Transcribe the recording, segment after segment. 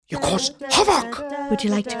You cause havoc. Would you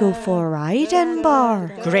like to go for a ride,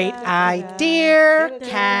 Ember? Great idea,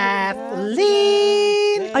 Kathleen.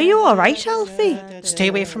 Are you all right, Alfie? Stay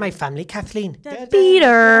away from my family, Kathleen.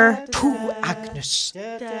 Peter. To Agnes,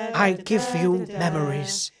 I give you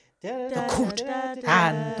memories, the good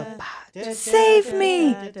and the bad. Save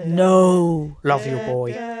me. No. Love you,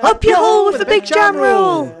 boy. Up your hole with the big jam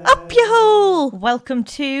roll. Up your hole. Welcome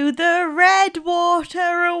to the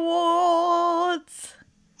Redwater Awards.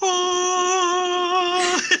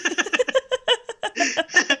 I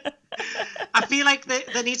feel like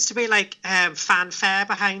there needs to be like fanfare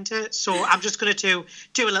behind it, so I'm just going to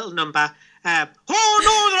do a little number.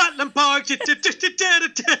 Northern Park.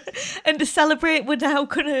 And to celebrate, we're now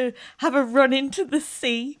going to have a run into the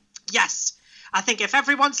sea. Yes, I think if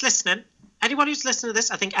everyone's listening, anyone who's listening to this,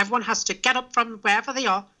 I think everyone has to get up from wherever they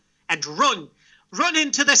are and run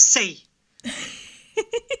into the sea.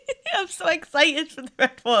 I'm so excited for the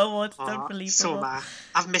Redwater Awards. It's unbelievable. So am I.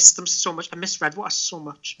 I've missed them so much. I miss Redwater so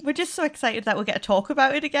much. We're just so excited that we get to talk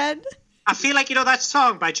about it again. I feel like, you know that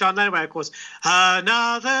song by John Lennon where it goes,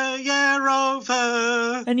 another year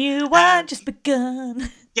over. A new one just begun.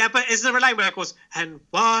 Yeah, but is there a line where it goes, and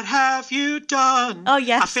what have you done? Oh,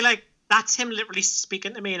 yes. I feel like that's him literally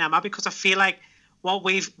speaking to me and Emma, because I feel like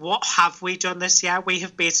what have we done this year? We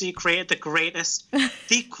have basically created the greatest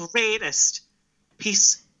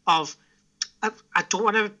piece of, I don't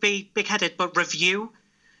want to be big-headed, but review,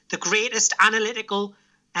 the greatest analytical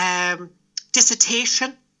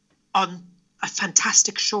dissertation on a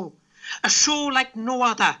fantastic show. A show like no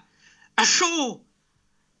other. A show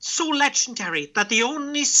so legendary that they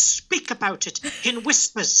only speak about it in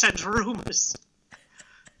whispers and rumours.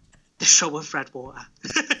 The show of Redwater.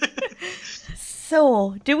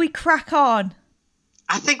 So, do we crack on?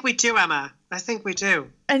 I think we do, Emma. I think we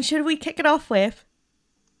do. And should we kick it off with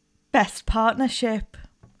Best Partnership?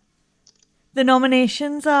 The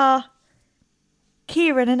nominations are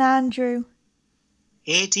Kieran and Andrew,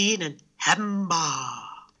 Aideen and Ember,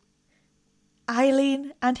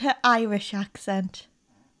 Eileen and her Irish accent,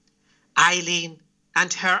 Eileen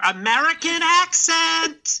and her American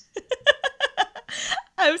accent.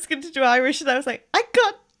 I was going to do Irish and I was like, I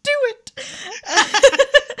can't do it.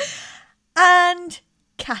 And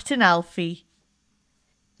Kat and Alfie.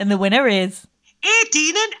 And the winner is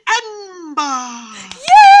Aideen and Ember.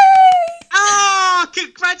 Yay! Oh,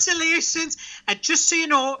 congratulations. And just so you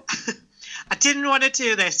know, I didn't want to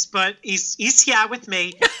do this, but he's here with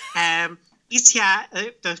me. He's here,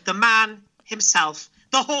 the man himself,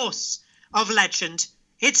 the horse of legend.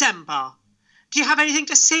 It's Ember. Do you have anything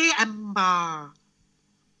to say, Ember?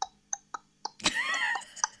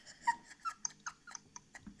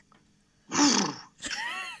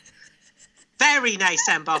 Very nice,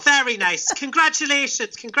 Ember. Very nice.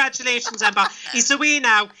 Congratulations, Ember. He's away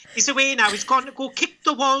now. He's going to go kick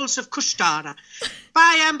the walls of Kushtara.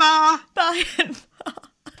 Bye, Ember. Bye, Ember.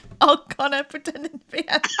 Oh, Connor pretending to be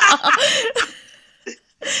Ember.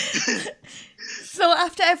 So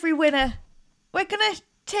after every winner, we're going to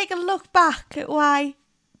take a look back at why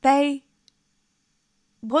they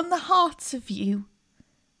won the hearts of you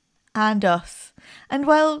and us. And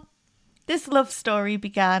well, this love story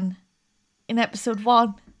began in episode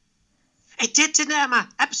 1. It did, didn't it, Emma?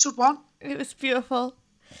 Episode 1. It was beautiful.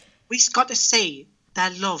 We got to see their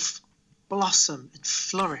love blossom and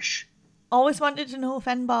flourish. Always wanted to know if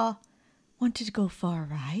Ember wanted to go for a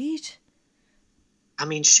ride. I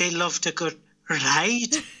mean, she loved a good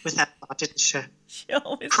ride with Ember, didn't she? She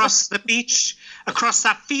always across the beach, across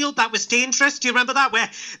that field that was dangerous. Do you remember that? Where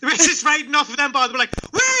they were just riding off with Ember, they were like,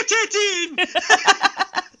 wait, Aideen!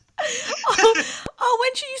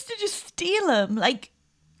 when she used to just steal him, like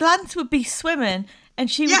Lance would be swimming and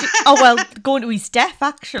she would going to his death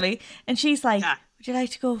actually, and she's like, would you like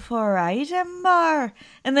to go for a ride, Ember?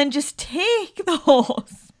 And then just take the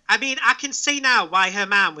horse. I mean, I can see now why her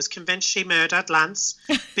man was convinced she murdered Lance,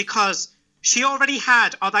 because she already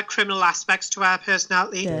had other criminal aspects to her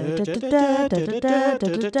personality.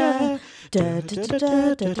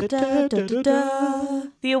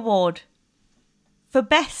 The award for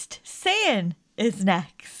Best Saying is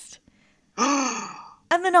next.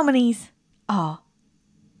 And the nominees are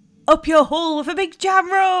Up Your Hole with a Big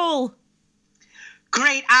Jam Roll.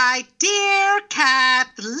 Great idea,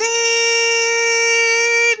 Kathleen.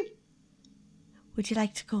 Would you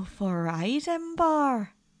like to go for a ride,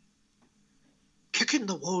 Ember? Kicking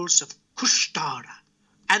the walls of Kushtara.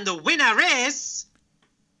 And the winner is...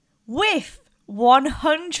 With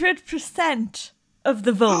 100% of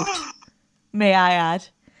the vote, may I add.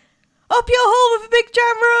 Up your hole with a big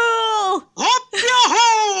jam roll! Up your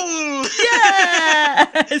hole!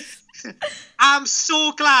 Yes! I'm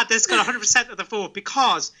so glad this got 100% of the vote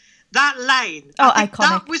because that line. Oh, I think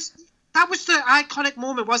iconic. That was the iconic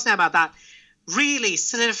moment, wasn't it, about that? Really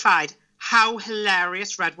solidified how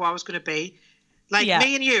hilarious Redwall was going to be. Like,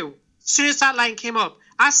 me and you, as soon as that line came up,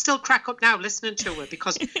 I still crack up now listening to it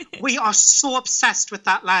because we are so obsessed with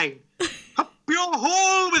that line. Up your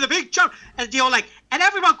hole with a big jump. And you're like, and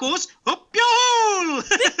everyone goes, up your hole.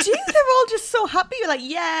 They do. They're all just so happy. You're like,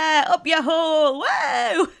 yeah, up your hole.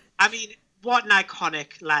 Whoa. I mean, what an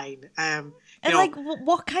iconic line. And like,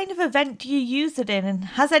 what kind of event do you use it in? And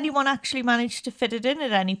has anyone actually managed to fit it in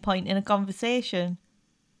at any point in a conversation?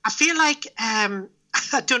 I feel like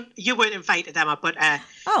you weren't invited, Emma, but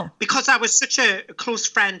because I was such a close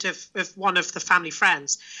friend of one of the family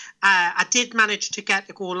friends, I did manage to get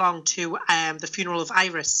to go along to the funeral of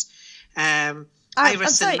Iris.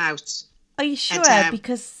 Iris and the Mouse. Are you sure? And,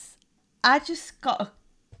 because I just got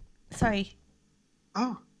sorry.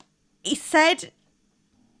 Oh. He said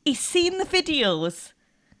he's seen the videos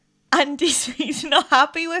and he's not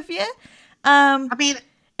happy with you. I mean...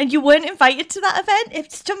 And you weren't invited to that event?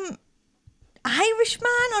 It's some Irish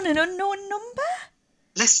man on an unknown number?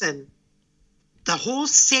 Listen, the whole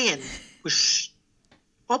saying was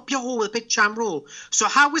up your hole with a big jam roll. So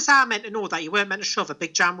how was I meant to know that you weren't meant to shove a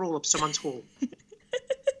big jam roll up someone's hole?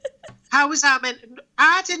 How was that meant?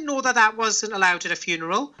 I didn't know that wasn't allowed at a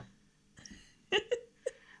funeral.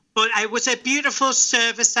 But it was a beautiful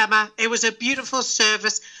service, Emma. It was a beautiful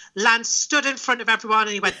service. Lance stood in front of everyone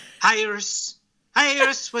and he went, Iris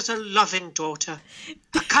was a loving daughter,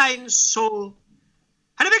 a kind soul,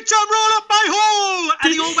 and a big jam roll up my hole.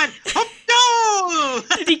 And they all went, up no!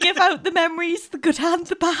 Did he give out the memories, the good and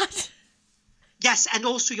the bad? Yes, and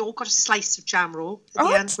also you all got a slice of jam roll at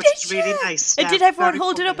the end, which is really nice. And did everyone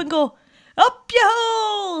hold it up and go, up your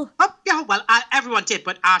hole? Up your hole. Well, everyone did,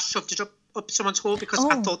 but I shoved it up someone's hole because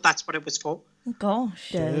I thought that's what it was for.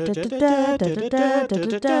 Gosh. Our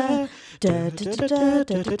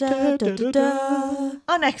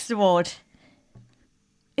next award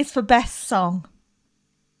is for Best Song.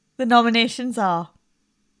 The nominations are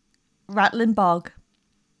Rattling Bog.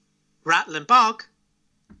 Rattling Bog.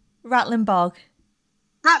 Rattling Bog.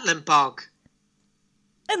 Rattling Bog.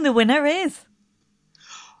 And the winner is...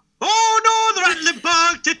 Oh no, the Rattling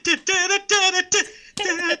Bog.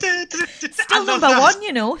 Still number one,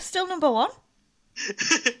 you know. Still number one.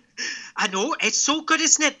 I know, it's so good,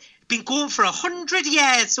 isn't it? Been going for 100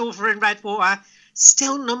 years over in Redwater.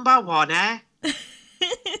 Still number one, eh?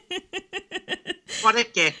 What a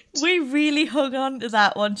gift. We really hung on to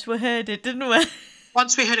that once we heard it, didn't we?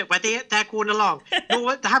 Once we heard it, where they're going along.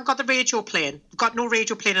 No, they haven't got the radio playing. We've got no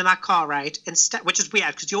radio playing in that car ride, instead, which is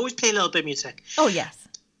weird because you always play a little bit of music. Oh, yes.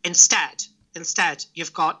 Instead,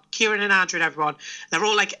 you've got Kieran and Andrew and everyone. They're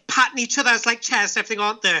all like patting each other's like chest and everything,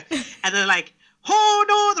 aren't they? And they're like, oh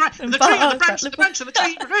no, the tree, the branch, the branch, the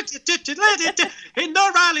tree, in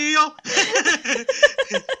the rally.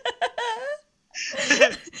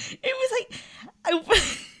 It was like,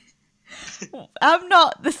 I'm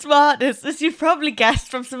not the smartest, as you've probably guessed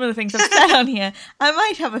from some of the things I've said on here. I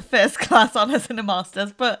might have a first class honours and a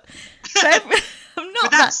master's, but I'm not.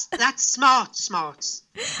 But that's smart,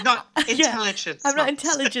 not intelligent. I'm not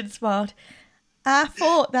intelligent smart. I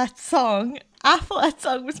thought that song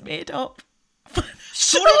was made up.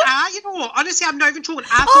 So did I, you know. Honestly, I'm not even joking.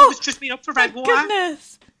 I thought it was just made up for Redwater.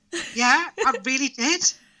 Goodness. Yeah, I really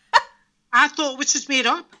did. I thought it was just made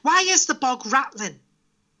up. Why is the bog rattling?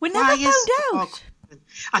 We never found out.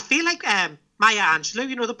 I feel like Maya Angelou,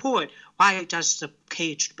 you know, the poet. Why does the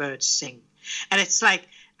caged bird sing? And it's like,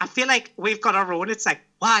 I feel like we've got our own. It's like,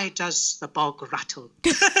 why does the bog rattle?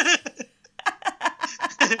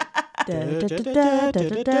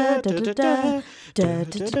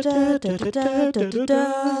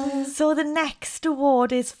 So the next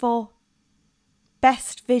award is for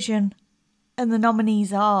Best Vision, and the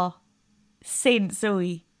nominees are Saint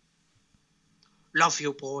Zoe, Love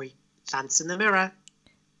You Boy, Dance in the Mirror,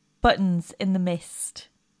 Buttons in the Mist,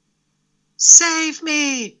 Save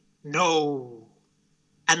Me, No.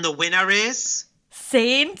 And the winner is...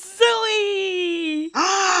 Saint Zoe!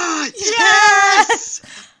 Ah, yes!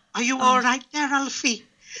 Are you all right there, Alfie?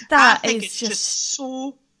 I think it's just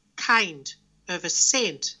so kind of a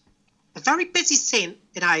saint, a very busy saint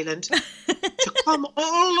in Ireland, to come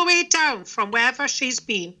all the way down from wherever she's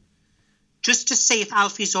been just to see if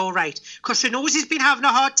Alfie's all right. Because she knows he's been having a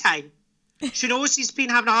hard time. She knows he's been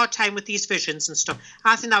having a hard time with these visions and stuff.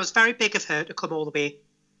 I think that was very big of her to come all the way.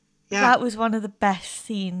 Yeah. That was one of the best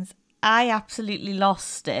scenes. I absolutely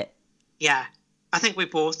lost it. Yeah. I think we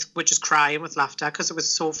both were just crying with laughter because it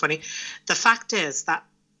was so funny. The fact is that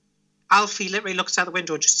Alfie literally looks out the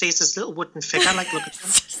window and just sees this little wooden figure. Like, look at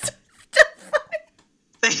him.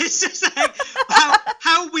 It's just like,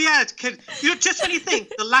 how weird can... just when you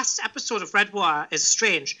think the last episode of Redwater is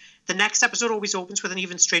strange, the next episode always opens with an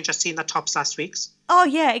even stranger scene that tops last week's. Oh,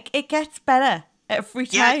 yeah, it gets better every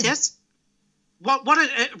time. Yeah, it does.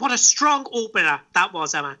 What a strong opener that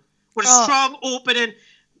was, Emma. What a strong opening,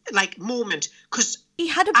 like, moment. Because he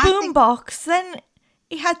had a boombox, then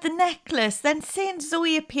he had the necklace, then Saint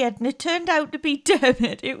Zoe appeared, and it turned out to be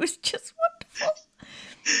Dermot. It was just wonderful.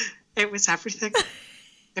 It was everything.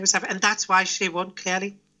 And that's why she won,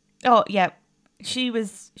 clearly. Oh, yeah. She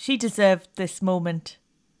deserved this moment.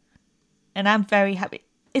 And I'm very happy.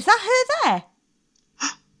 Is that her there?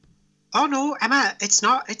 Oh, no, Emma, it's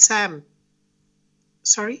not. It's,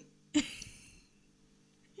 sorry? He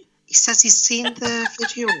says he's seen the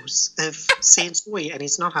videos of Saint Zoe and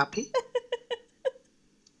he's not happy.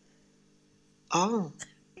 Oh.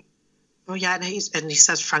 Oh, yeah, and he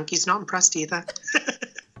says Frankie's not impressed either.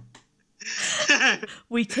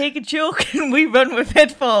 We take a joke and we run with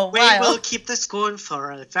it for a while. We will keep this going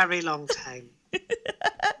for a very long time.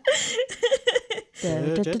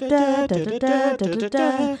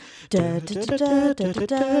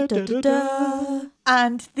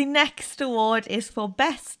 And the next award is for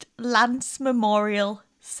Best Lance Memorial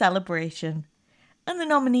Celebration. And the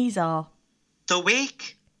nominees are... The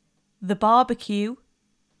Wake. The Barbecue.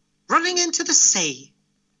 Running into the Sea.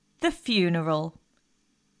 The Funeral.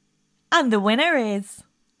 And the winner is...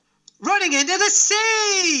 Running into the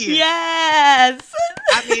Sea! Yes!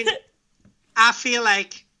 I mean, I feel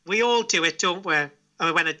like we all do it, don't we?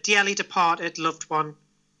 When a dearly departed loved one,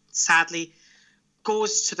 sadly,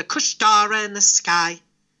 goes to the Kushtara in the sky,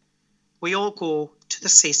 we all go to the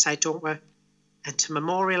seaside, don't we? And to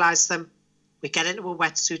memorialise them, we get into our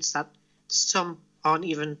wetsuits that some aren't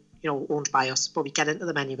even, owned by us, but we get into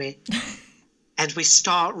them anyway. And we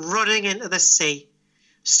start running into the sea.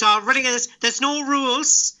 Start running into this. There's no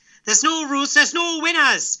rules. There's no rules. There's no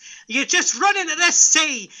winners. You just run into the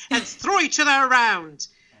sea and throw each other around.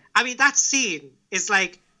 I mean, that scene is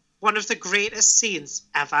like one of the greatest scenes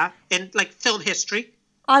ever in like film history.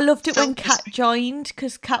 I loved it when Kat joined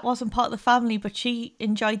because Kat wasn't part of the family, but she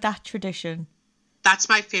enjoyed that tradition. That's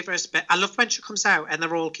my favourite bit. I love when she comes out and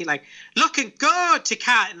they're all like looking good to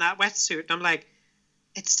Kat in that wetsuit. And I'm like,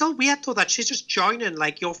 it's still weird though that she's just joining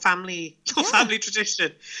like your family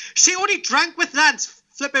tradition. She only drank with Lance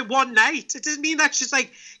flipping one night. It doesn't mean that she's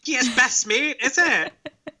like his best mate, is it?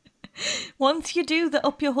 Once you do the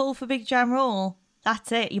up your hole for Big Jam Roll,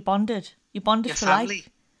 that's it. You bonded. You bonded your for family. life.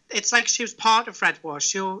 It's like she was part of Redwater.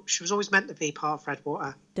 She was always meant to be part of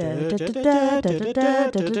Redwater.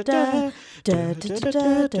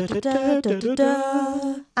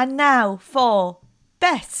 And now for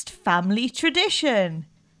Best Family Tradition.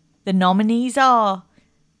 The nominees are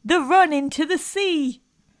The Run into the Sea,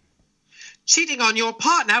 Cheating on your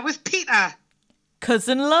partner with Peter,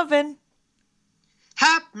 Cousin Lovin',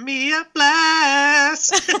 Help me a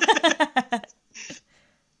blast.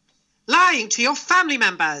 Lying to your family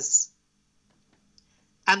members.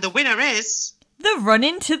 And the winner is... The Run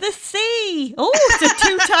into the Sea. Oh, it's a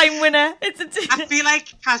two-time winner. I feel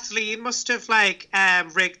like Kathleen must have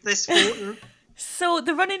rigged this voting. So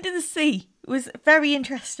The Run into the Sea was very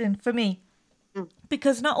interesting for me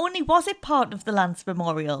because not only was it part of the Lance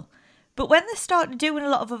Memorial, but when they started doing a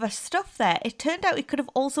lot of other stuff there, it turned out it could have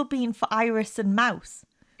also been for Iris and Mouse.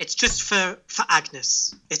 It's just for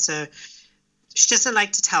Agnes. She doesn't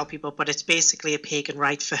like to tell people, but it's basically a pagan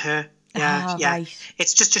rite for her. Yeah. Right.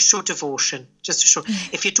 It's just to show devotion. Just to show.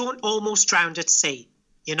 If you don't almost drown at sea,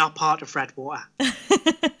 you're not part of Redwater.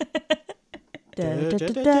 The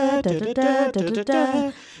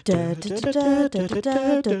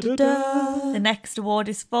next award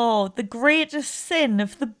is for The Greatest Sin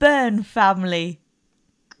of the Byrne Family.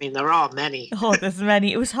 I mean, there are many. Oh, there's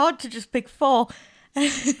many. It was hard to just pick 4.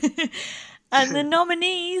 And the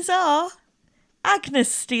nominees are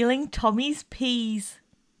Agnes stealing Tommy's peas,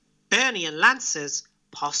 Bernie and Lance's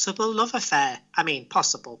possible love affair. I mean,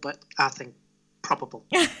 possible, but I think probable.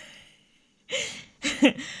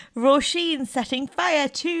 Roisin setting fire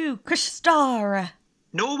to Kushtara,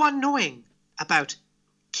 No one knowing about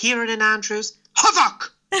Kieran and Andrew's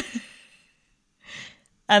havoc.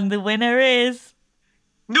 and the winner is...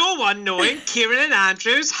 No one knowing Kieran and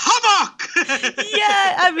Andrew's havoc.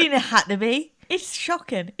 Yeah, I mean, it had to be. It's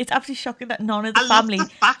shocking. It's absolutely shocking that none of the family... Love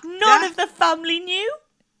the fact, none of the family knew.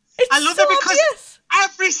 I love so it because obvious.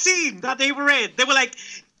 every scene that they were in, they were like,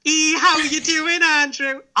 how are you doing,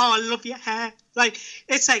 Andrew? Oh, I love your hair. Like,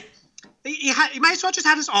 it's like, he might as well just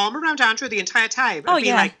had his arm around Andrew the entire time. And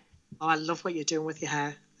be like, oh, I love what you're doing with your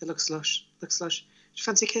hair. It looks lush. Looks lush. Do you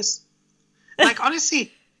fancy a kiss? Like,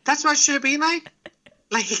 honestly, that's what it should have been like.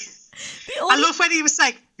 Like, I love when he was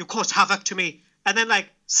like, you caused havoc to me. And then, like,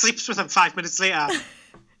 sleeps with him 5 minutes later.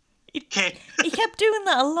 Okay. He kept doing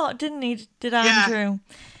that a lot, didn't he? Did Andrew? Yeah.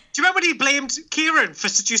 Do you remember when he blamed Kieran for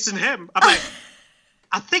seducing him? I'm like,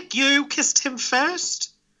 I think you kissed him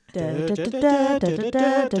first. And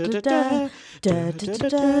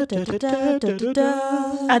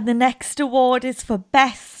the next award is for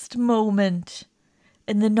Best Moment.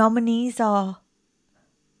 And the nominees are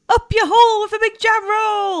Up Your Hole with a Big Jam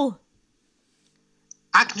Roll,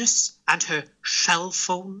 Agnes and her shell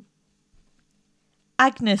phone,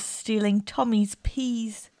 Agnes stealing Tommy's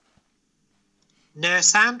peas,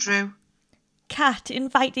 Nurse Andrew, Kat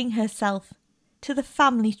inviting herself to the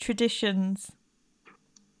family traditions.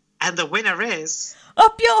 and the winner is...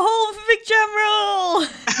 Up Your Hole for Big Jam Roll!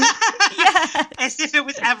 Yeah. As if it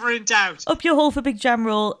was ever in doubt. Up Your Hole for Big Jam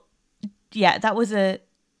Roll. Yeah,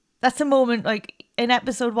 that's a moment, like, in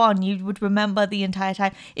episode 1, you would remember the entire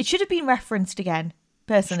time. It should have been referenced again,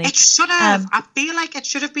 personally. It should have. I feel like it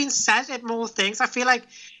should have been said in more things. I feel like,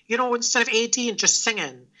 instead of 18 just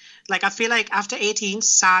singing, like, I feel like after 18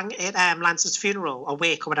 sang at Lance's funeral, or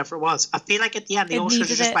wake, or whatever it was, I feel like at the end they all should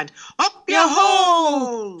have just went, Up Your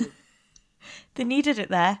Hole! They needed it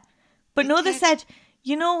there. But no, they said,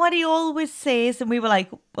 you know what he always says? And we were like,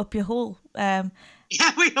 Up Your Hole. Yeah,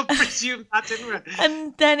 we all presumed that, didn't we?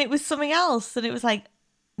 And then it was something else. And it was like,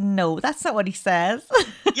 no, that's not what he says.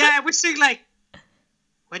 Yeah, we're saying, like,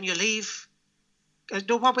 when you leave...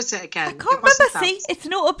 No, what was it again? I can't remember. See, it's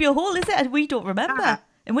not Up Your Hole, is it? And we don't remember. Ah.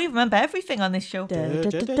 And we remember everything on this show. The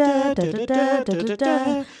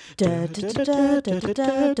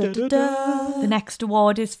next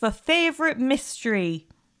award is for Favourite Mystery.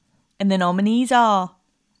 And the nominees are...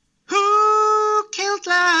 Who killed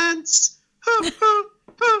Lance? Who?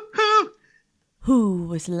 Who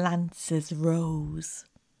was Lance's Rose?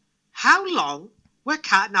 How long were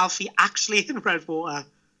Kat and Alfie actually in Redwater?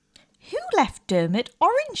 Who left Dermot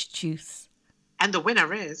orange juice? And the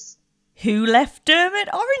winner is... Who left Dermot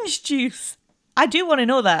orange juice? I do want to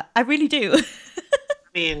know that. I really do. I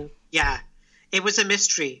mean, yeah. It was a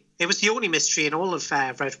mystery. It was the only mystery in all of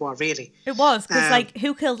Redwater, really. It was, because,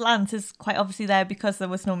 who killed Lance is quite obviously there because there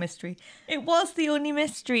was no mystery. It was the only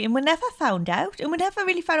mystery, and we never found out. And we never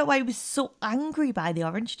really found out why he was so angry by the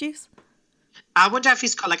orange juice. I wonder if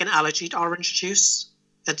he's got, like, an allergy to orange juice.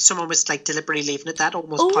 And someone was, like, deliberately leaving it that,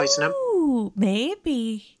 almost poison him. Ooh,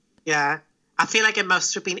 maybe. Yeah. I feel like it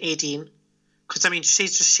must have been Aideen. Because, I mean,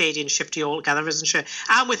 she's just shady and shifty altogether, isn't she?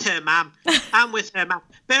 I'm with her, ma'am.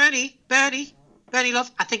 Bernie,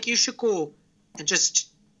 love, I think you should go and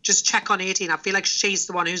just check on Aideen. I feel like she's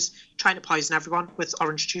the one who's trying to poison everyone with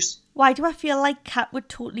orange juice. Why do I feel like Kat would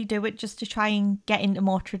totally do it just to try and get into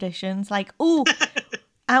more traditions? Like, oh,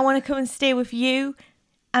 I want to come and stay with you.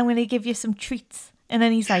 I'm going to give you some treats. And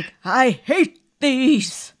then he's like, I hate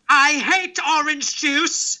these. I hate orange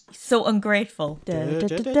juice. So ungrateful. And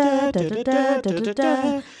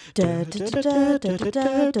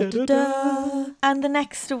the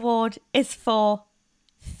next award is for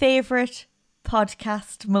Favourite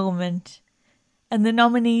Podcast Moment. And the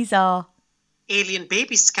nominees are... Alien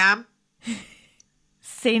Baby Scam.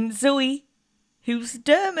 Saint Zoe. Who's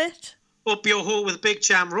Dermot? Up Your Hole with Big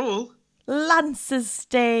Jam Roll. Lance's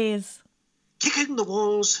Stays. Kicking the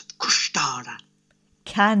Walls of Kushtara.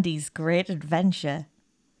 Candy's Great Adventure.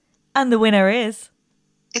 And the winner is...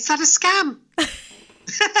 Is that a scam?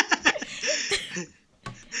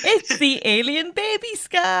 It's the Alien Baby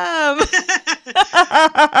Scam.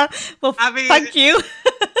 Well, I mean, thank you.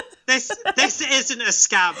 This isn't a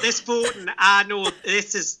scam. This voting, I know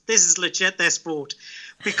this is legit, this vote.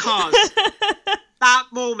 Because that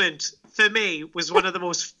moment, for me, was one of the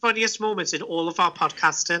most funniest moments in all of our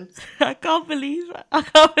podcasting. I can't believe it.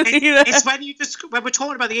 It's when we're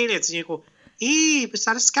talking about the aliens and you go, was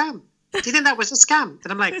that a scam? Do you think that was a scam?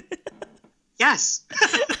 And I'm like, yes.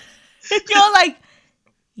 You're like,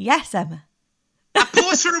 yes, Emma. I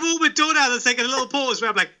paused for a moment, don't I? There's like a little pause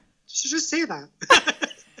where I'm like, did you just say that?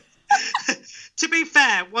 To be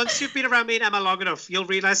fair, once you've been around me and Emma long enough, you'll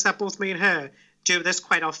realise that both me and her do this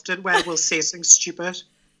quite often where we'll say something stupid.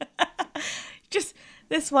 Just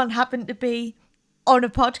this one happened to be on a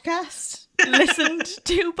podcast listened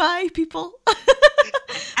to by people.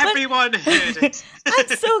 Everyone heard it. I'm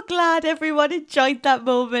so glad everyone enjoyed that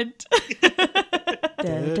moment.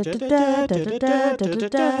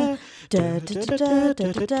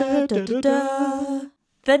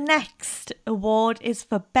 The next award is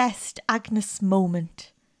for Best Agnes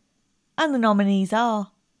Moment. And the nominees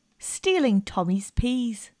are Stealing Tommy's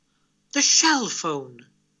Peas, The Shell Phone,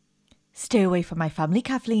 Stay away from my family,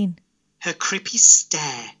 Kathleen. Her creepy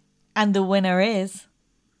stare. And the winner is...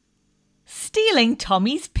 stealing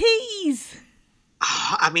Tommy's peas.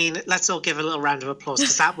 Oh, I mean, let's all give a little round of applause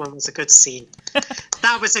because that one was a good scene.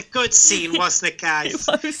 That was a good scene, wasn't it, guys?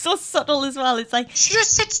 It was so subtle as well. It's like... She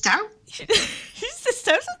just sits down. she just sits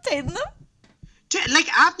down and taking them. Like,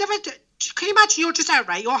 I've never... Can you imagine you're just out,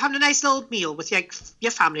 right? You're having a nice little meal with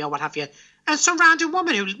your family or what have you, and some random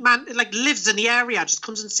woman who lives in the area just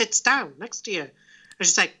comes and sits down next to you. And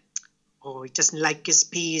she's like, oh, he doesn't like his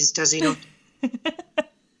peas, does he not?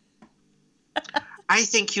 I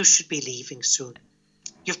think you should be leaving soon.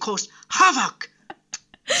 You've caused havoc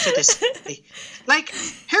to this family. Like,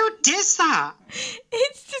 who does that?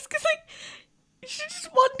 It's just because, like, she just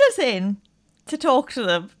wanders in to talk to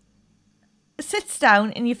them, sits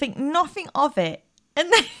down, and you think nothing of it.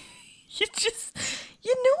 And then you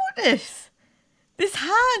notice this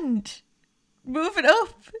hand moving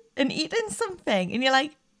up and eating something. And you're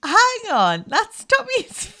like, hang on, that's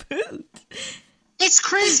Tommy's food. It's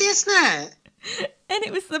crazy, isn't it? And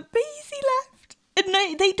it was the peas he left.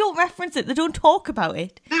 And they don't reference it. They don't talk about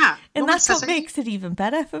it. Yeah. And that's what makes it even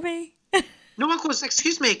better for me. No one goes,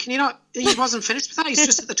 excuse me, can you not... He wasn't finished with that. He's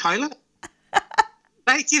just at the toilet.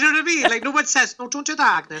 Like, you know what I mean? Like, no one says, no, don't do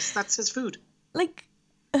that, Agnes. That's his food. Like,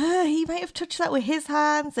 he might have touched that with his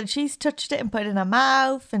hands and she's touched it and put it in her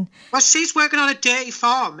mouth. And well, she's working on a dirty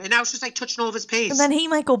farm and now she's, like, touching all of his peas. And then he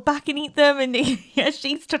might go back and eat them and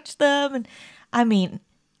she's touched them. And I mean...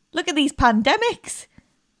 look at these pandemics.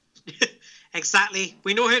 Exactly.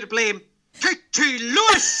 We know who to blame. Katie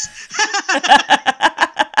Lewis!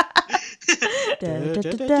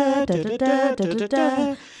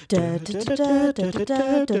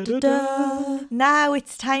 Now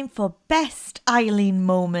it's time for Best Eileen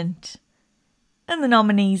Moment. And the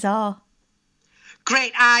nominees are...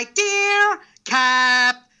 Great idea,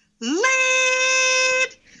 Kathleen!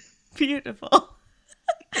 Beautiful.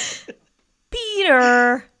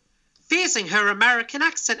 Peter... phasing her American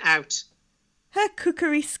accent out. Her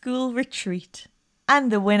cookery school retreat.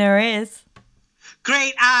 And the winner is...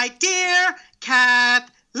 Great idea, Kathleen!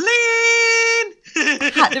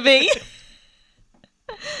 Had to be.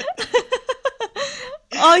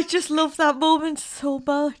 I just love that moment so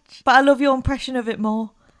much. But I love your impression of it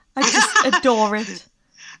more. I just adore it.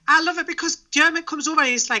 I love it because Dermot comes over and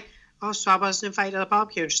he's like, oh, so I wasn't invited to the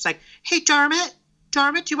barbecue. And she's like, hey, Dermot, do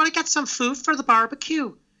you want to get some food for the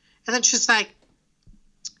barbecue? And then she's like,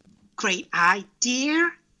 great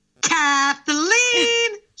idea,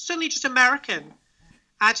 Kathleen. Suddenly just American.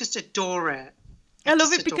 I just adore it. I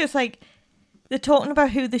love it because, like, they're talking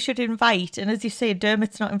about who they should invite. And as you say,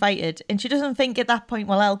 Dermot's not invited. And she doesn't think at that point,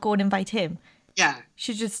 well, I'll go and invite him. Yeah.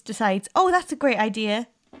 She just decides, oh, that's a great idea.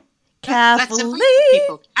 Let's invite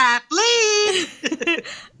people. Kathleen.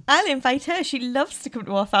 I'll invite her. She loves to come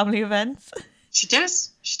to our family events. She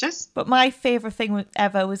does. But my favourite thing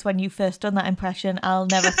ever was when you first done that impression. I'll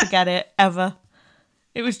never forget it, ever.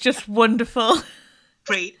 It was just wonderful.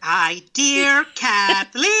 Great idea,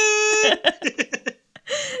 Kathleen.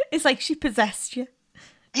 It's like she possessed you.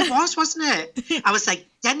 It was, wasn't it? I was like,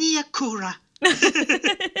 Denny Akura.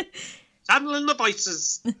 Channeling the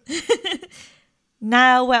voices.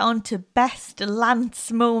 Now we're on to Best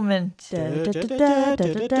Lance Moment.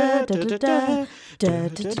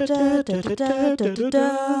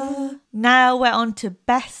 Now we're on to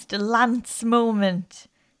Best Lance Moment.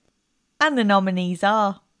 And the nominees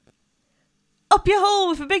are... Up your hole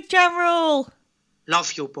with a big jam roll.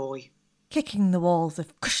 Love you, boy. Kicking the walls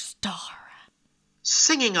of Kristara.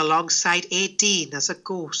 Singing alongside Aideen as a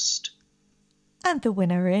ghost. And the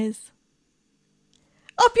winner is...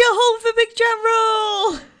 Up your hole with a big jam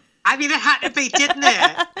roll. I mean, it had to be, didn't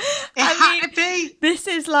it? It had to be. This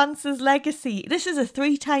is Lance's legacy. This is a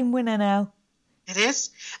 3-time winner now. It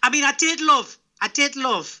is. I mean, I did love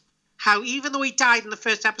how even though he died in the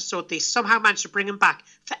first episode, they somehow managed to bring him back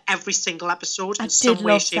for every single episode in some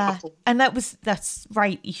way, shape or form. And that's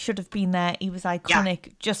right. He should have been there. He was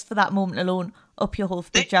iconic just for that moment alone. Up your hole with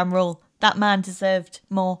a big jam roll. That man deserved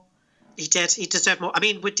more. He did. He deserved more. I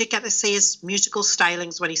mean, we did get to see his musical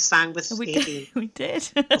stylings when he sang with Aideen. We did.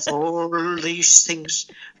 Of all these things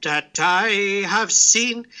that I have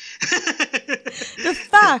seen. The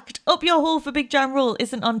fact Up Your Hole for Big Jam Roll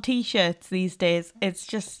isn't on T-shirts these days. It's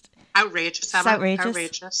just... outrageous, Emma.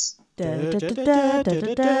 Outrageous.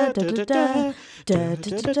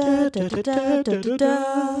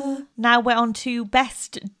 Now we're on to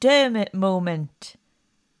Best Dermot Moment.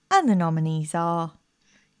 And the nominees are...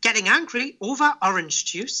 Getting angry over orange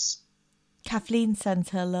juice. Kathleen sends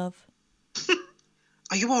her love.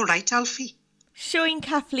 Are you all right, Alfie? showing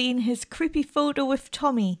Kathleen his creepy photo with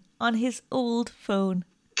Tommy on his old phone.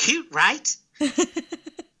 Cute, right?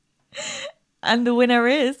 And the winner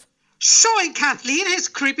is... Showing Kathleen his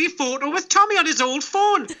creepy photo with Tommy on his old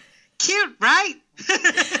phone. Cute, right?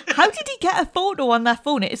 How did he get a photo on that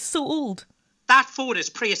phone? It is so old. That phone is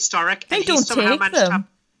prehistoric. They and don't he somehow take managed to them. have,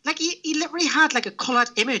 like, he literally had like a coloured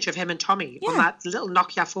image of him and Tommy on Yeah. that little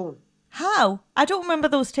Nokia phone. How? I don't remember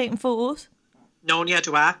those taking photos. No, neither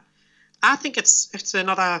do I. I think it's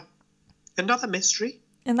another mystery.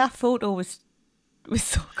 And that photo was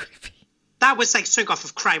so creepy. That was like something off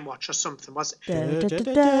of Crime Watch or something, was it?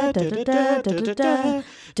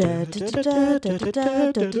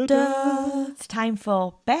 It's time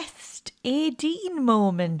for Best Aideen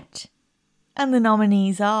Moment. And the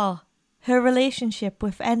nominees are her relationship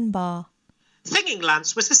with Enbar, Thinking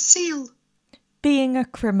Lance was a seal. being a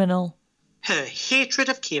criminal, Her hatred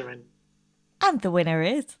of Kieran. and the winner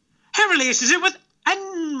is... Her relationship with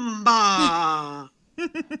Ember.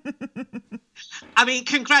 I mean,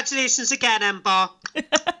 congratulations again, Ember.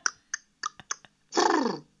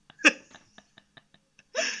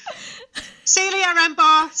 See you later,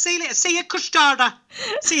 Ember. See you, Custard.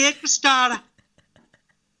 See you, Custard.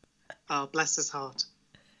 Oh, bless his heart.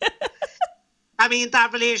 I mean,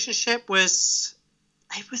 that relationship was...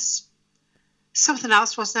 It was something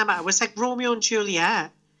else, wasn't it? It was like Romeo and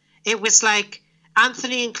Juliet. It was like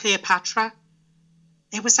Anthony and Cleopatra.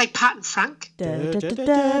 It was like Pat and Frank.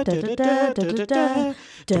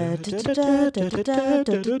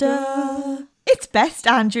 It's Best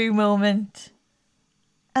Andrew Moment.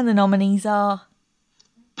 And the nominees are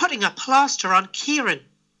Putting a plaster on Kieran.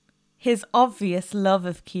 his obvious love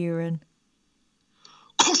of Kieran,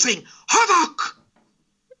 Causing havoc.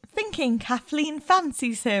 thinking Kathleen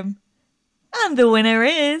fancies him, and the winner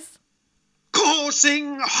is...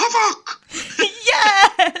 Causing havoc.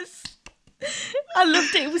 Yes! I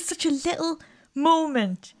loved it. It was such a little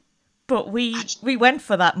moment. But we went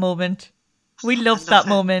for that moment. We loved that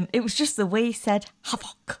moment. It was just the way he said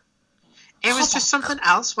havoc. It was just something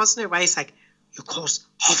else, wasn't it? Where he's like, you cause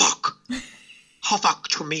havoc. Havoc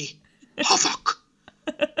to me. Havoc.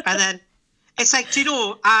 And then it's like, do you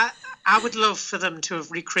know, I would love for them to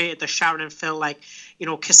have recreated the Sharon and Phil, like, you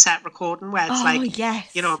know, cassette recording where it's like, yes.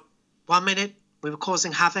 you know, 1 minute we were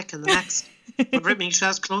causing havoc and the next we're ripping each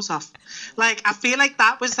other's clothes off. Like, I feel like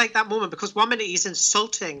that was like that moment because 1 minute he's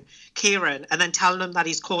insulting Kieran and then telling him that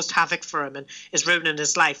he's caused havoc for him and is ruining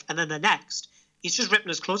his life. And then the next, he's just ripping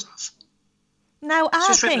his clothes off. Now, I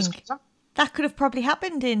Just ripping his think clothes off. that could have probably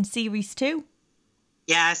happened in series 2.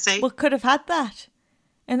 Yeah, see? We could have had that.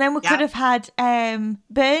 And then we could have had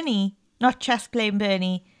Bernie, not chess playing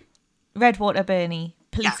Bernie, Redwater Bernie,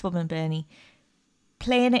 policewoman Bernie,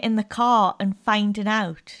 playing it in the car and finding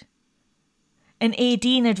out. And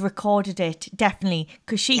Aideen had recorded it, definitely,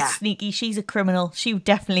 because she's sneaky, she's a criminal. She would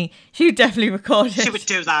definitely record it. She would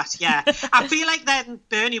do that, yeah. I feel like then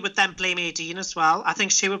Bernie would then blame Aideen as well. I think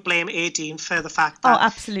she would blame Aideen for the fact that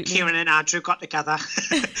absolutely. Kieran and Andrew got together.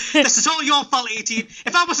 This is all your fault, Aideen.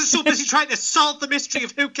 If I wasn't so busy trying to solve the mystery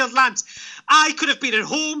of who killed Lance, I could have been at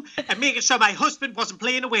home and making sure my husband wasn't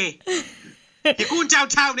playing away. You're going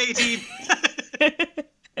downtown, Aideen.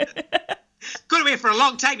 Gone away for a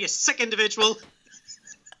long time, you sick individual.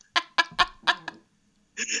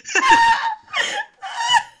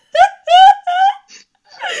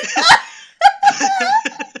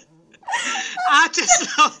 I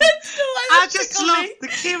just love the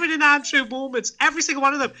Kieran and Andrew moments. Every single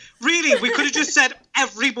one of them. Really, we could have just said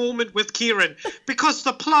every moment with Kieran because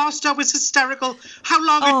the plaster was hysterical. How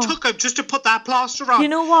long it took him just to put that plaster on. You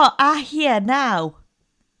know what? I hear now.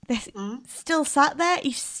 This still sat there.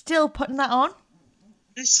 He's still putting that on.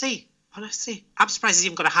 Honestly, I'm surprised he's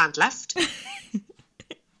even got a hand left.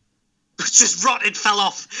 It's just rotted, fell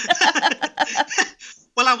off.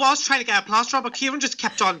 Well, I was trying to get a plaster on, but Kieran just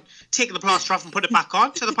kept on taking the plaster off and put it back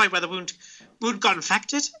on to the point where the wound got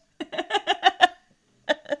infected.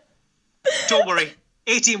 Don't worry,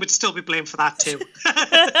 18 would still be blamed for that too.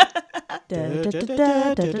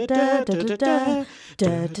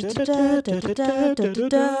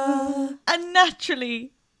 And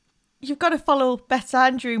naturally, you've got to follow Best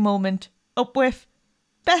Andrew moment up with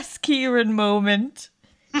Best Kieran moment.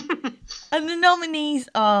 And the nominees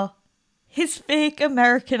are his fake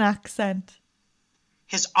American accent,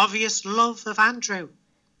 His obvious love of Andrew,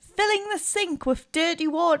 filling the sink with dirty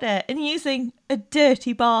water and using a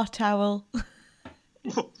dirty bar towel.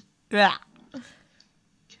 Blah.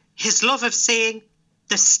 his love of saying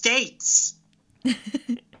the States.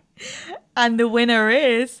 And the winner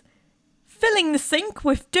is filling the sink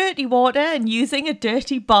with dirty water and using a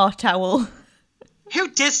dirty bar towel. Who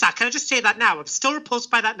does that? Can I just say that now? I'm still repulsed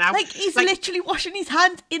by that now. Like, he's literally washing his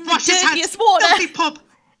hands in the wash his hands, dirtiest water.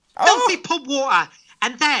 Filthy pub water.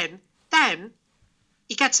 And then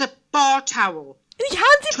he gets a bar towel. And he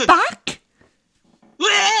hands it back.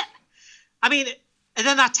 I mean, and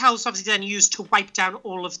then that towel's obviously then used to wipe down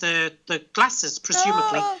all of the glasses,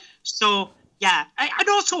 presumably. So, yeah. And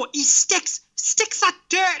also, he sticks that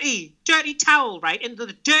dirty towel, right, into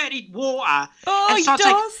the dirty water. And starts,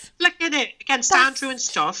 like, flicking it against Andrew and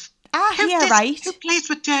stuff. Who plays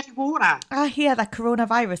with dirty water? I hear that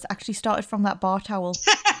coronavirus actually started from that bar towel.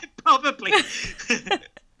 Probably.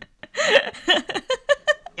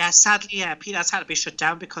 Yeah, sadly, Peter's had to be shut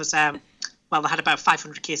down because, they had about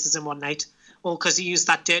 500 cases in one night. All because he used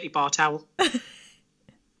that dirty bar towel.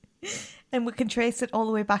 And we can trace it all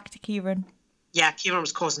the way back to Kieran. Yeah, Kieran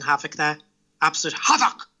was causing havoc there. Absolute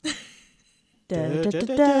havoc.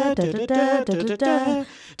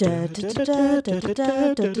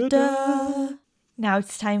 Now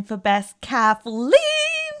it's time for Best Kathleen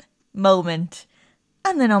moment.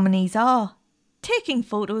 And the nominees are taking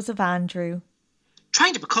photos of Andrew,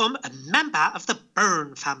 trying to become a member of the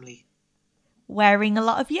Byrne family, wearing a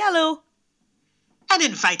lot of yellow, and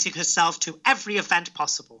inviting herself to every event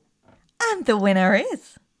possible. And the winner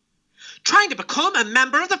is trying to become a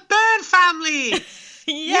member of the Byrne family.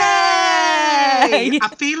 Yay! I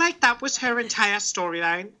feel like that was her entire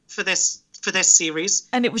storyline for this series.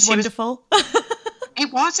 And it was wonderful.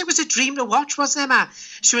 It was a dream to watch, wasn't it, Emma?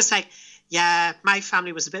 She was like, yeah, my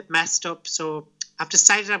family was a bit messed up, so I've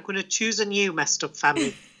decided I'm going to choose a new messed up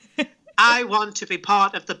family. I want to be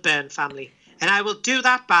part of the Byrne family, and I will do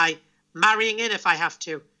that by marrying in if I have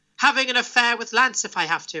to, having an affair with Lance if I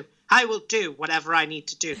have to. I will do whatever I need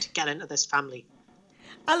to do to get into this family.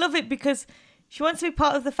 I love it because she wants to be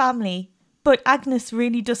part of the family, but Agnes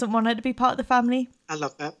really doesn't want her to be part of the family. I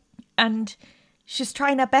love that. And she's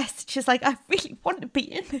trying her best. She's like, I really want to be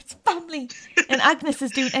in this family. And Agnes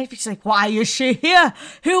is doing everything. She's like, why is she here?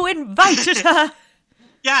 Who invited her?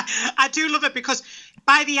 Yeah, I do love it because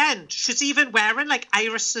by the end, she's even wearing like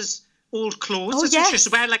Iris's old clothes. Oh, yes. She's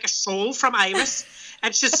wearing like a shawl from Iris.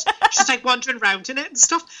 And she's like wandering around in it and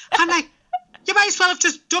stuff. I'm like, you might as well have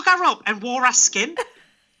just dug her up and wore her skin.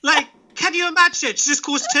 Like, can you imagine? She just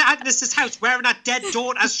goes to Agnes's house wearing her dead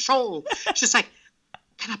daughter's shawl. She's like,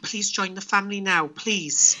 can I please join the family now?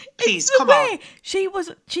 Please, come on. She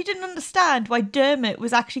didn't understand why Dermot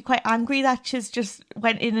was actually quite angry that she's just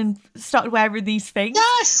went in and started wearing these things.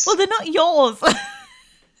 Yes. Well, they're not yours.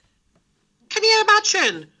 Can you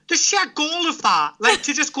imagine the sheer gall of that? Like,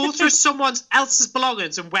 to just go through someone else's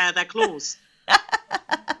belongings and wear their clothes.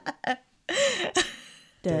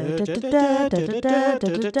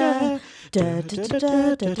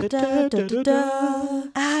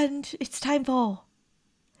 And it's time for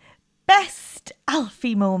Best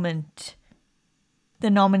Alfie moment. The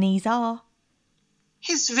nominees are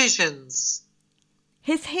his visions,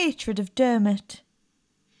 his hatred of Dermot,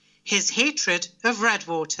 his hatred of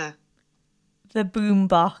Redwater, the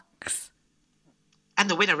boombox, and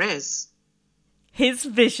the winner is his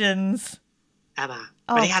visions. Emma,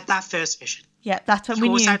 when he had that first vision. Yeah, that's when we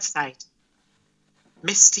knew. He goes outside.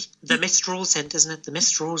 The mist rolls in, doesn't it? The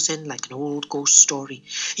mist rolls in like an old ghost story.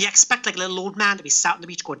 You expect like a little old man to be sat on the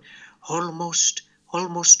beach going, almost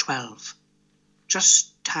 12.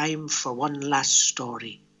 Just time for one last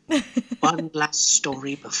story. One last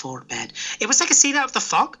story before bed. It was like a scene out of The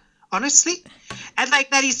Fog, honestly. And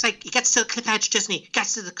like then he's like, he gets to the cliff edge, doesn't he?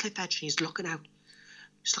 Gets to the cliff edge and he's looking out.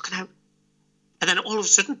 And then all of a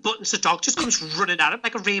sudden, Buttons the dog just comes running at him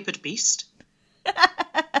like a rabid beast. And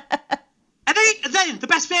then the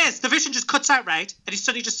best bit is the vision just cuts out, right? And he's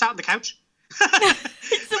suddenly just sat on the couch.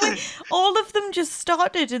 All of them just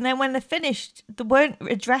started, and then when they finished, they weren't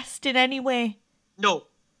addressed in any way. No.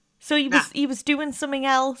 So he was doing something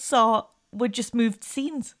else, or would just moved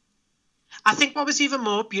scenes. I think what was even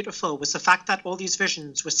more beautiful was the fact that all these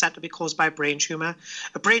visions were said to be caused by a brain tumour.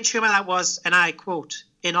 A brain tumour that was, and I quote,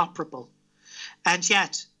 inoperable. And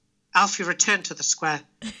yet, Alfie returned to the square,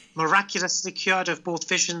 miraculously cured of both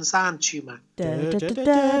visions and tumour.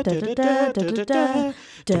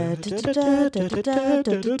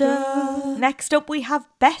 Next up we have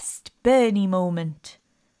Best Bernie moment.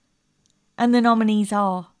 And the nominees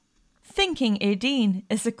are thinking Aideen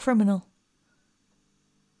is a criminal,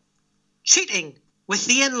 cheating with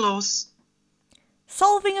the in-laws,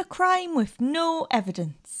 solving a crime with no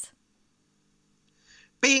evidence,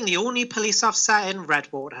 being the only police officer in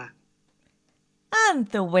Redwater. And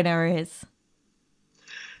the winner is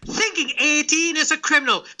thinking Aideen is a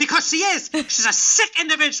criminal, because she is. She's a sick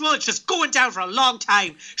individual. She's going down for a long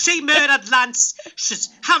time. She murdered Lance. She's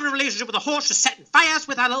having a relationship with a horse. She's setting fires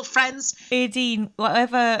with her little friends. Aideen,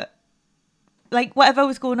 whatever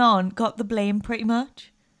was going on, got the blame pretty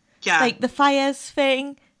much. Yeah. Like the fires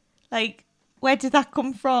thing, like where did that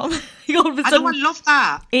come from? All of a I sudden, know, I love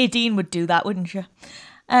that. Aideen would do that, wouldn't she?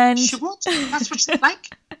 And She would. That's what she's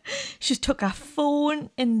like. she took her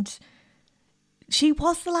phone, and she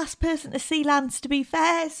was the last person to see Lance, to be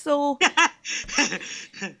fair, so...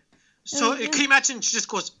 So can you imagine, she just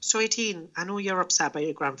goes, so 18, I know you're upset by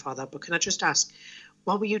your grandfather, but can I just ask,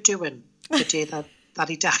 what were you doing the day that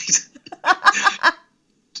he died?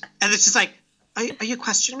 And it's just like, are you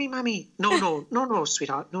questioning me, Mammy? No,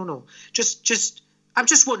 sweetheart, no. Just, I'm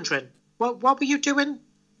just wondering, what were you doing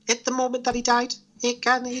at the moment that he died?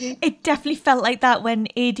 It definitely felt like that when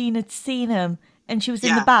Aideen had seen him and she was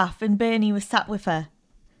in the bath and Bernie was sat with her.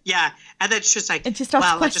 Yeah, and then she's like, and she starts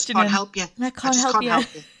well, questioning I just can't help you. I can't help you.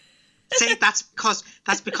 See, that's because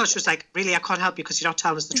she was like, really, I can't help you because you're not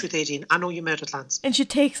telling us the truth, Aideen. I know you murdered Lance. And she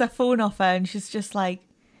takes her phone off her and she's just like,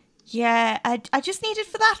 yeah, I just needed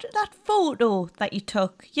for that photo that you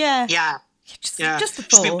took. Yeah. Yeah. Just the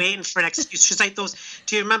She's photo. been waiting for an excuse. She's like those.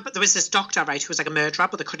 Do you remember there was this doctor, right, who was like a murderer,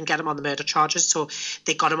 but they couldn't get him on the murder charges, so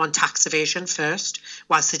they got him on tax evasion first,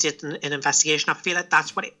 whilst they did an investigation. I feel like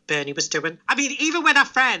that's what Bernie was doing. I mean, even when our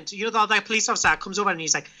friend, the police officer comes over and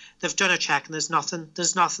he's like, they've done a check and there's nothing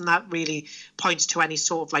that really points to any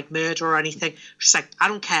sort of like murder or anything. She's like, I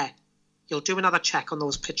don't care. You'll do another check on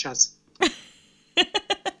those pictures.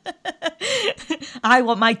 I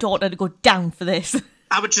want my daughter to go down for this.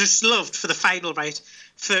 I would just loved for the final, right?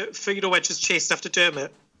 For when she's chased after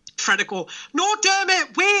Dermot, trying to go, no,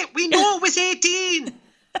 Dermot, wait, we know it was 18.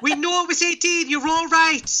 We know it was 18. You're all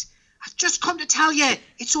right. I've just come to tell you,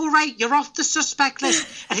 it's all right. You're off the suspect list.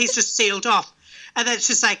 And he's just sailed off. And then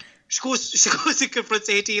she's like, she goes and confronts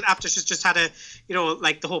 18 after she's just had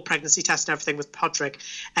like the whole pregnancy test and everything with Podrick.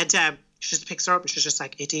 And she just picks her up and she's just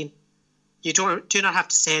like, 18, you do not have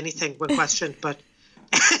to say anything when questioned, but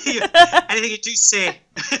anything you do say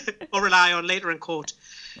or rely on later in court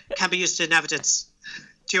can be used in evidence.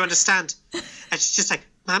 Do you understand? And she's just like,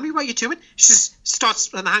 Mammy, what are you doing? She just starts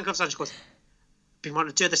putting the handcuffs on. She goes, I've been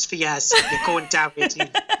wanting to do this for years. You're going down, 18.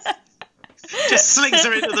 Just slings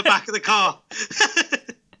her into the back of the car.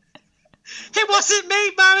 It wasn't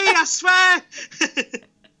me, Mammy, I swear.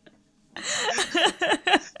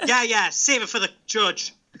 Yeah, save it for the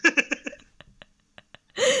judge.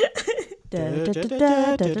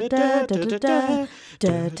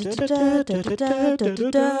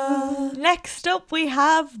 Next up we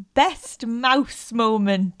have Best Mouse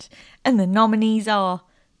Moment, and the nominees are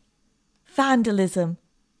Vandalism,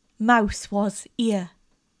 Mouse was ear.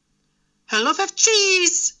 Her love of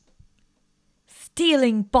cheese.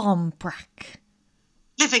 Stealing bomb brack.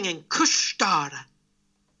 Living in Kushtara.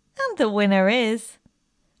 And the winner is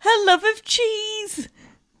her love of cheese.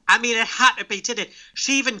 I mean, it had to be, didn't it?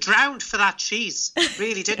 She even drowned for that cheese,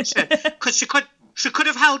 really, didn't she? Because she could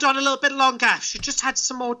have held on a little bit longer. She just had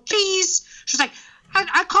some more cheese. She's like,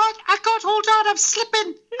 I can't hold on. I'm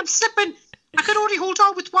slipping. I can only hold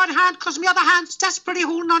on with one hand because my other hand's desperately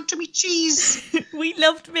holding on to me cheese. We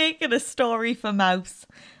loved making a story for Mouse.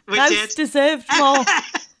 We Mouse did. deserved more.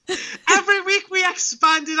 Every week we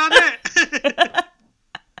expanded on it.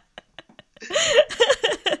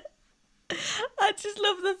 I just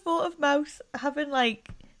love the thought of Mouse having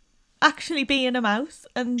actually being a mouse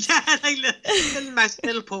and like little mouse,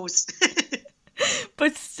 little paws.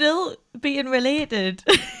 but still being related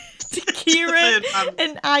to Kieran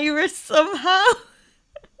and Iris somehow.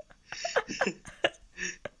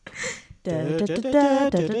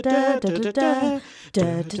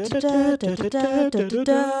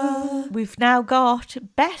 We've now got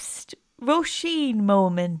Best Roisin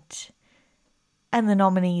Moment, and the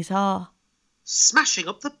nominees are Smashing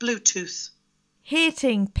up the Bluetooth.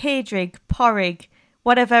 Hating Pedrig, Porrig,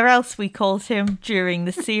 whatever else we called him during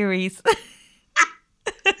the series.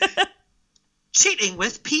 Cheating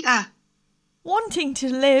with Peter. Wanting to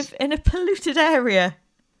live in a polluted area.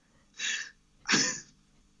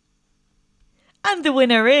 And the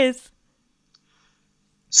winner is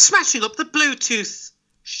Smashing up the Bluetooth.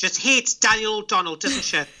 She just hates Daniel O'Donnell, doesn't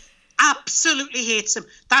she? Absolutely hates him.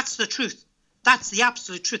 That's the truth. That's the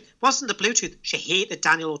absolute truth. It wasn't the Bluetooth. She hated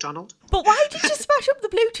Daniel O'Donnell. But why did you smash up the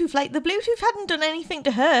Bluetooth? The Bluetooth hadn't done anything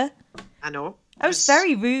to her. I know. That was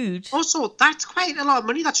very rude. Also, that's quite a lot of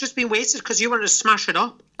money that's just been wasted because you wanted to smash it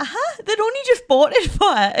up. They'd only just bought it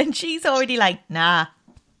for her and she's already like, nah.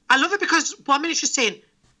 I love it because 1 minute she's saying,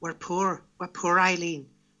 we're poor Eileen.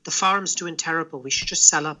 the farm's doing terrible. We should just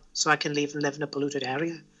sell up so I can leave and live in a polluted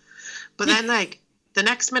area. But then, like, the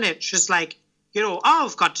next minute, she's like,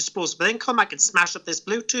 I've got disposable income. I can smash up this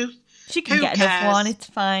Bluetooth. She can Who get cares? enough one. It's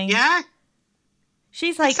fine. Yeah.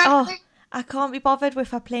 She's like, Exactly. I can't be bothered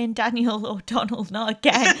with her playing Daniel O'Donnell. Not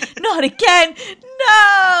again. Not again.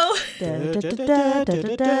 No.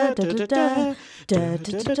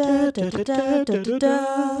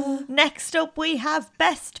 Next up, we have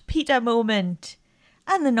Best Peter Moment.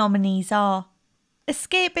 And the nominees are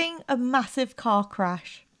escaping a massive car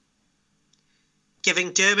crash,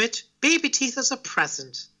 Giving Dermot baby teeth as a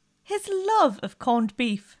present. his love of corned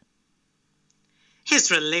beef,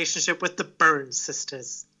 His relationship with the Burns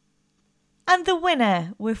sisters. and the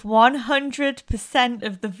winner with 100%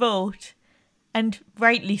 of the vote, and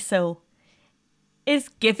rightly so, is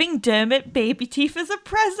giving Dermot baby teeth as a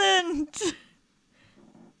present.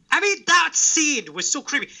 I mean, that scene was so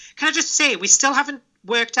creepy. Can I just say, we still haven't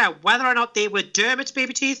worked out whether or not they were Dermot's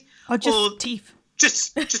baby teeth Or just teeth.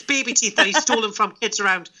 just baby teeth that he's stolen from kids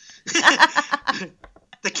around.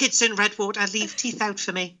 The kids in Redwater leave teeth out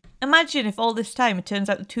for me. Imagine if all this time it turns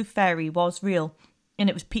out the Tooth Fairy was real and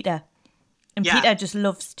it was Peter. And Yeah. Peter just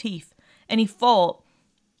loves teeth. And he thought,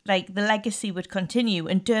 like, the legacy would continue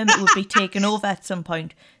and Dermot would be taken over at some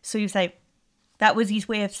point. So he was like, that was his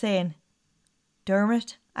way of saying,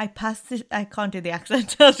 Dermot, I pass this... I can't do the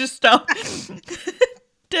accent. I'll just stop.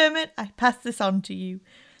 Dermot, I pass this on to you.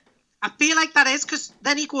 I feel like that is because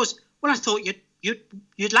then he goes, well, I thought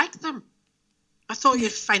you'd like them. I thought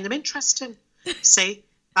you'd find them interesting. See,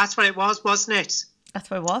 that's what it was, wasn't it? That's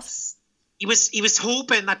what it was. He was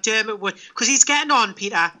hoping that Dermot would, because he's getting on,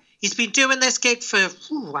 Peter. He's been doing this gig for,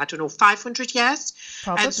 500 years.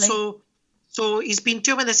 Probably. And so he's been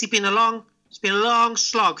doing this. It's been a long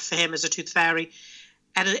slog for him as a Tooth Fairy.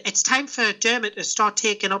 And it's time for Dermot to start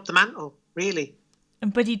taking up the mantle, really.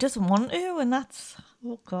 But he doesn't want to, and that's...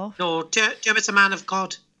 Oh, God. No, Dermot's a man of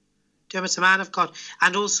God. Dermot's a man of God.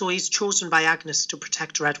 And also he's chosen by Agnes to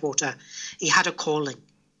protect Redwater. He had a calling.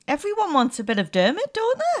 Everyone wants a bit of Dermot,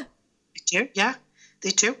 don't they? They do, yeah, they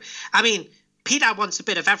do. I mean, Peter wants a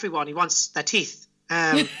bit of everyone. He wants their teeth.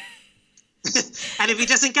 And if he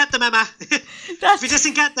doesn't get them, Emma, if he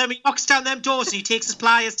doesn't get them, he knocks down them doors and he takes his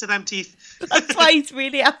pliers to them teeth. That's why he's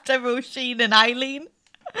really after Roisin and Eileen.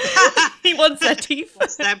 He wants their teeth.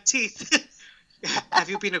 Wants them teeth. Have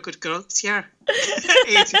you been a good girl this year?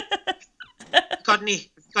 Got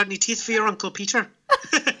any teeth for your Uncle Peter?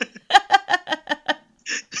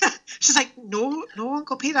 She's like, no,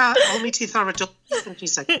 Uncle Peter, all my teeth are adult. And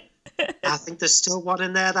she's like, I think there's still one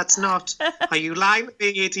in there that's not. Are you lying to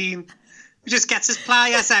me, Aideen? He just gets his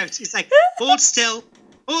pliers out. He's like, hold still,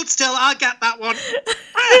 I'll get that one.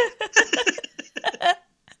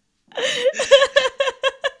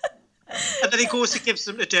 And then he goes and gives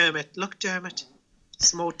them to Dermot. Look, Dermot,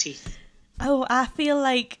 some more teeth. Oh, I feel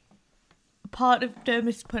like part of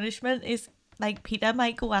Dermot's punishment is like Peter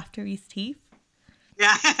might go after his teeth.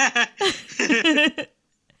 Yeah.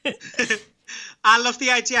 I love the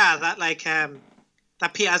idea that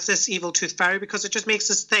that Peter has this evil Tooth Fairy because it just makes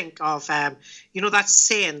us think of that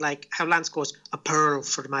saying, like how Lance goes, a pearl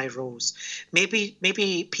for my rose. Maybe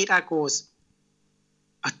Peter goes,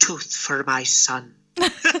 a tooth for my son.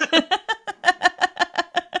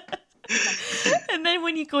 And then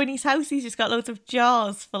when you go in his house, he's just got loads of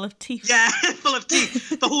jars full of teeth. Yeah, full of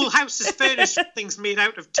teeth. The whole house is furnished with things made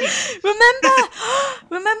out of teeth.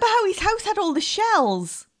 Remember how his house had all the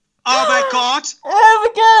shells? Oh my God.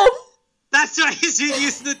 Oh my God. That's what he's been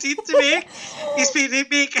using the teeth to make. He's been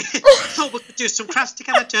making. Thought we could do some crafts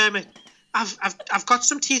together, Dermot. I've got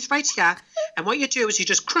some teeth right here, and what you do is you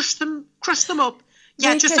just crush them up.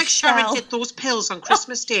 Yeah, Make just a like Sharon shell. did those pills on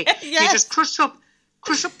Christmas Day. Yes. You just crush up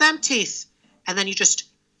them teeth, and then you just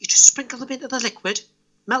sprinkle them into the liquid,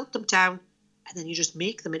 melt them down, and then you just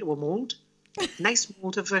make them into a mould. A nice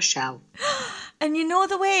mould of a shell. And you know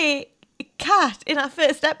the way Kat in our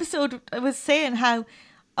first episode was saying how,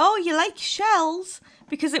 oh, you like shells?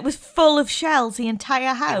 Because it was full of shells, the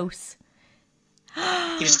entire house.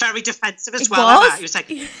 He was very defensive as It well. was? Emma. He was like,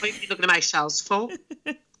 what are you looking at my shells for?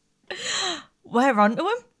 We're onto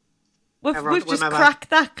him. We've We're onto just him, Emma. cracked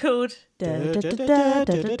that code.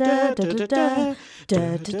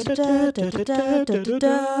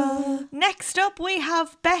 Next up, we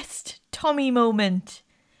have Best Tommy Moment.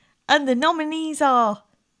 And the nominees are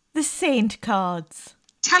the Saint cards,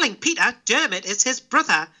 Telling Peter Dermot is his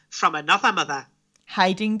brother from another mother.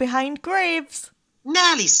 Hiding Behind Graves,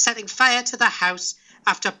 Nearly setting fire to the house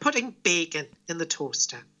after putting bacon in the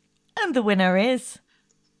toaster. and the winner is...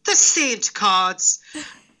 The Saint cards.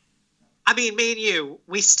 I mean, me and you,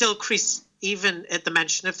 we still crease even at the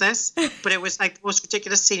mention of this, but it was like the most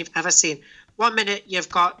ridiculous scene you've ever seen. 1 minute you've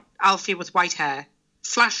got Alfie with white hair,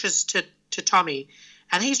 flashes to Tommy,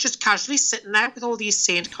 and he's just casually sitting there with all these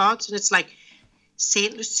saint cards, and it's like,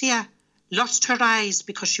 Saint Lucia lost her eyes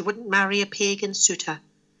because she wouldn't marry a pagan suitor.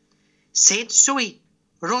 Saint Zoe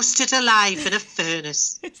roasted alive in a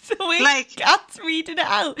furnace. So Kat's reading it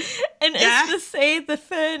out, and as they say the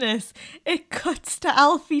furnace, it cuts to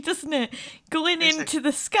Alfie, doesn't it? Going into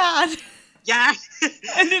the scan. Yeah.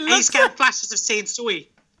 And it looks he's getting flashes of Saint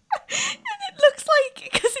Zoe. And it looks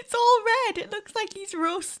like, because it's all red, it looks like he's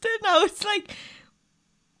roasting now. It's like,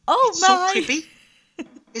 it's so creepy.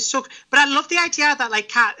 It's so, but I love the idea that like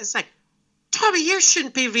Kat is like, Tommy, you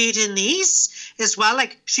shouldn't be reading these as well.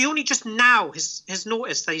 Like, she only just now has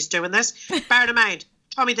noticed that he's doing this. Bear in mind,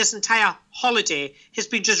 Tommy this entire holiday has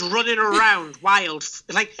been just running around wild.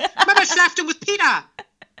 Like, remember she left him with Peter?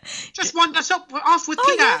 Just wanders off with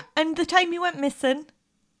Peter. Yeah. And the time he went missing.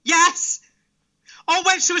 Yes. Oh,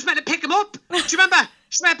 when she was meant to pick him up. Do you remember?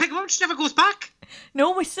 She was meant to pick him up, she never goes back.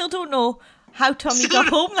 No, we still don't know how Tommy got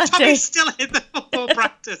home that day. Tommy's still in the football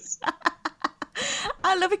practice.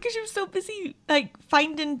 I love it because she was so busy, like,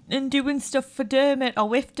 finding and doing stuff for Dermot or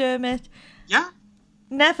with Dermot. Yeah.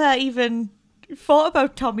 Never even thought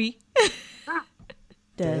about Tommy.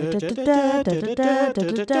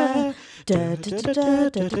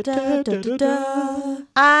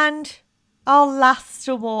 And our last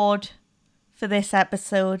award for this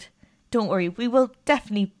episode. Don't worry, we will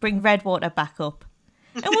definitely bring Redwater back up.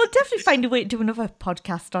 And we'll definitely find a way to do another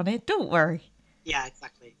podcast on it. Don't worry. Yeah,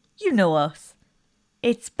 exactly. You know us.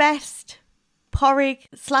 It's best Porrig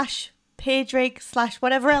 / Padraig /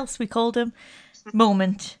 whatever else we called him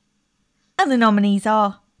moment. And the nominees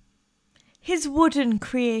are his wooden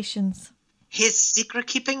creations, his secret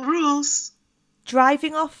keeping rules,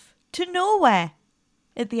 driving off to nowhere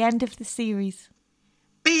at the end of the series,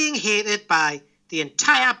 being hated by the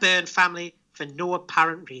entire Byrne family for no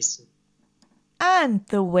apparent reason. And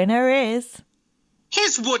the winner is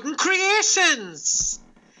his wooden creations.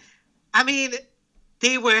 I mean,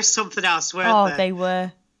 they were something else, weren't they? Oh, they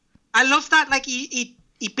were. I love that. Like, he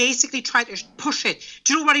basically tried to push it.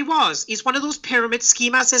 Do you know what he was? He's one of those pyramid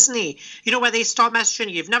schemers, isn't he? You know, where they start messaging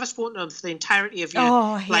you. You've never spoken to them for the entirety of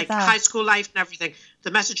your high school life and everything. They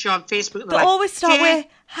message you on Facebook. They always start with,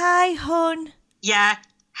 "Hi, hun." Yeah.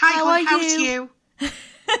 "Hi, hun, how's you?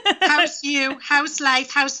 How's you? How's life?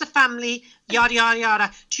 How's the family? Yada, yada,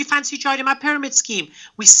 yada. Do you fancy joining my pyramid scheme?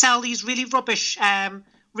 We sell these really rubbish shampoos."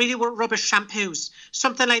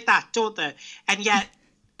 Something like that, don't they? And yet,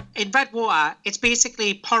 in Redwater, it's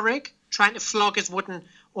basically Porrig trying to flog his wooden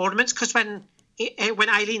ornaments. Because when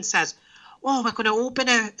Eileen says, "Oh, we're going to open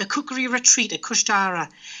a cookery retreat at Kushtara,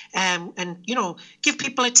 and, you know, give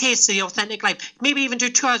people a taste of the authentic life. Maybe even do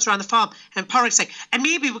tours around the farm." And Porrig's like, "And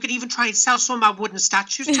maybe we could even try and sell some of our wooden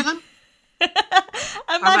statues to them."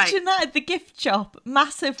 Imagine that at the gift shop.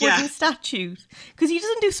 Massive wooden statues. Because he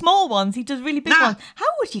doesn't do small ones, he does really big ones. How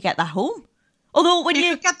would you get that home? Although when you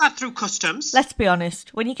could get that through customs. Let's be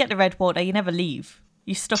honest, when you get to Redwater, you never leave.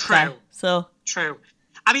 You're stuck there. So True.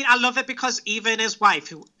 I mean, I love it because even his wife,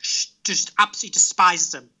 who just absolutely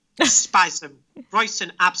despises him,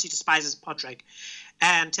 Royston absolutely despises Padraig,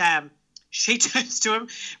 and she turns to him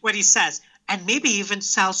when he says, "And maybe even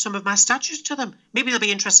sell some of my statues to them. Maybe they'll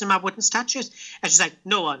be interested in my wooden statues." And she's like,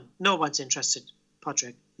 no one's interested,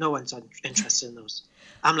 Padraig. No one's interested in those."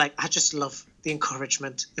 I'm like, I just love the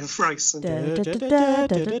encouragement of Royston.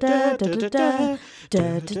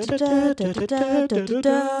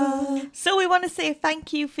 So we want to say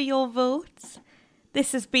thank you for your votes.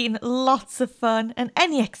 This has been lots of fun, and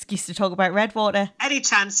any excuse to talk about Redwater. Any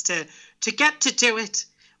chance to get to do it,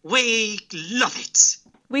 we love it.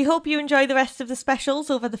 We hope you enjoy the rest of the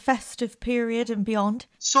specials over the festive period and beyond.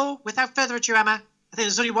 So, without further ado, Emma, I think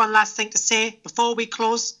there's only one last thing to say before we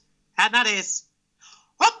close, and that is,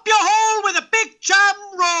 up your hole with a big jam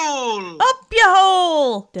roll! Up your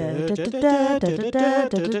hole!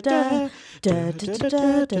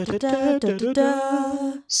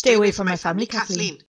 Stay away from my family, Kathleen.